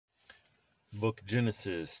Book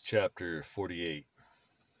Genesis, chapter 48.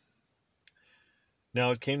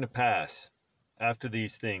 Now it came to pass, after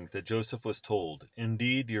these things, that Joseph was told,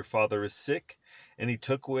 Indeed, your father is sick, and he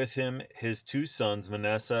took with him his two sons,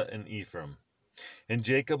 Manasseh and Ephraim. And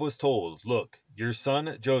Jacob was told, Look, your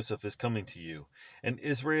son Joseph is coming to you. And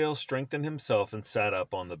Israel strengthened himself and sat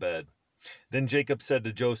up on the bed. Then Jacob said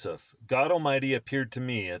to Joseph, God Almighty appeared to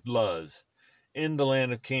me at Luz, in the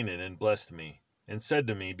land of Canaan, and blessed me, and said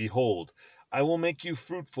to me, Behold, I will make you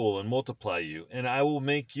fruitful and multiply you, and I will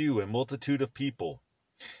make you a multitude of people,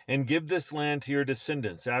 and give this land to your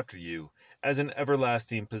descendants after you, as an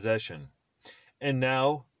everlasting possession. And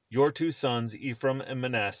now your two sons, Ephraim and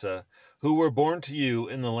Manasseh, who were born to you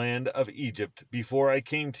in the land of Egypt before I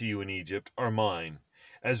came to you in Egypt, are mine.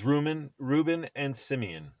 As Reuben and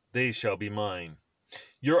Simeon, they shall be mine.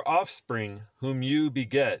 Your offspring, whom you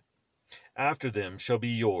beget after them, shall be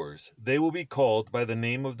yours. They will be called by the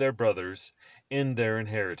name of their brothers in their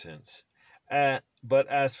inheritance. But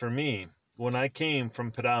as for me, when I came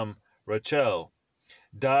from Padam, Rachel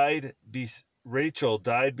died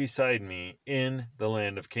beside me in the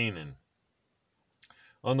land of Canaan,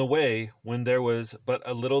 on the way when there was but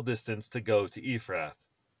a little distance to go to Ephrath.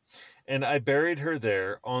 And I buried her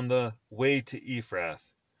there on the way to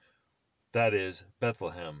Ephrath, that is,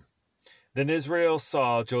 Bethlehem. Then Israel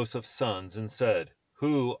saw Joseph's sons and said,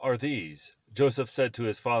 Who are these? Joseph said to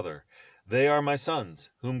his father, They are my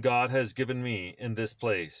sons, whom God has given me in this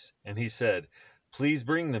place. And he said, Please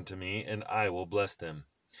bring them to me, and I will bless them.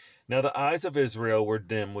 Now the eyes of Israel were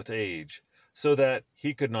dim with age, so that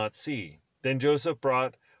he could not see. Then Joseph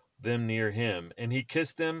brought them near him, and he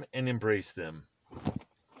kissed them and embraced them.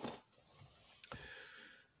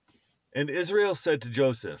 And Israel said to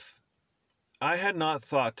Joseph, I had not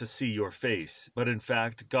thought to see your face, but in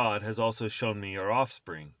fact God has also shown me your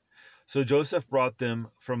offspring. So Joseph brought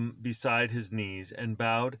them from beside his knees and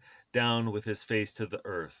bowed down with his face to the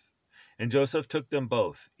earth. And Joseph took them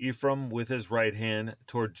both, Ephraim with his right hand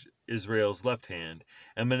toward Israel's left hand,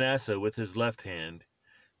 and Manasseh with his left hand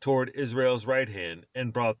toward Israel's right hand,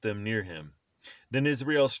 and brought them near him. Then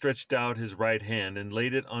Israel stretched out his right hand and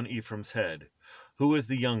laid it on Ephraim's head, who was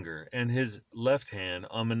the younger, and his left hand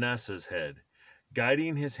on Manasseh's head,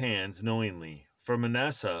 guiding his hands knowingly, for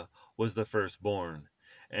Manasseh was the firstborn.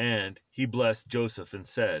 And he blessed Joseph and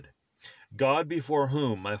said, God before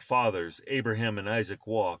whom my fathers Abraham and Isaac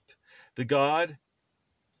walked, the God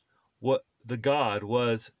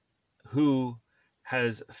was who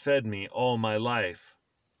has fed me all my life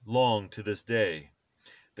long to this day.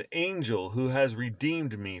 The angel who has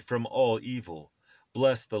redeemed me from all evil.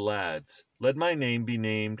 Bless the lads. Let my name be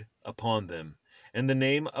named upon them, and the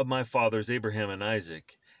name of my fathers Abraham and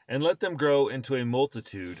Isaac, and let them grow into a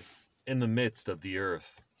multitude in the midst of the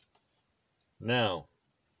earth. Now,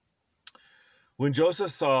 when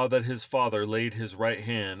Joseph saw that his father laid his right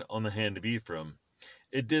hand on the hand of Ephraim,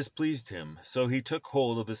 it displeased him. So he took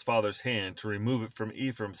hold of his father's hand to remove it from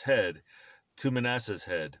Ephraim's head to Manasseh's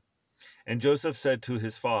head. And Joseph said to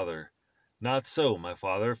his father, Not so, my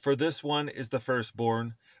father, for this one is the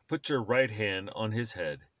firstborn. Put your right hand on his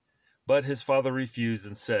head. But his father refused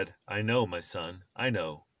and said, I know, my son, I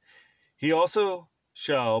know. He also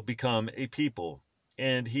shall become a people,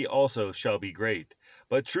 and he also shall be great.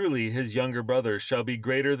 But truly his younger brother shall be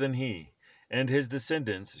greater than he, and his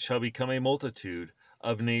descendants shall become a multitude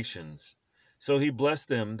of nations. So he blessed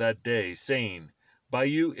them that day, saying, By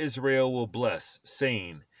you Israel will bless,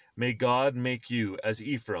 saying, May God make you as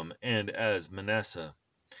Ephraim and as Manasseh.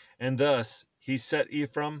 And thus he set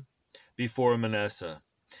Ephraim before Manasseh.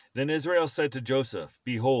 Then Israel said to Joseph,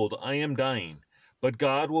 Behold, I am dying, but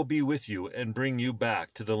God will be with you and bring you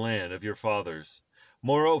back to the land of your fathers.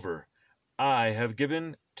 Moreover, I have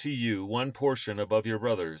given to you one portion above your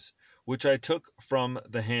brothers, which I took from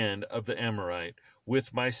the hand of the Amorite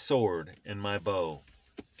with my sword and my bow.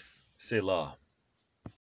 Selah.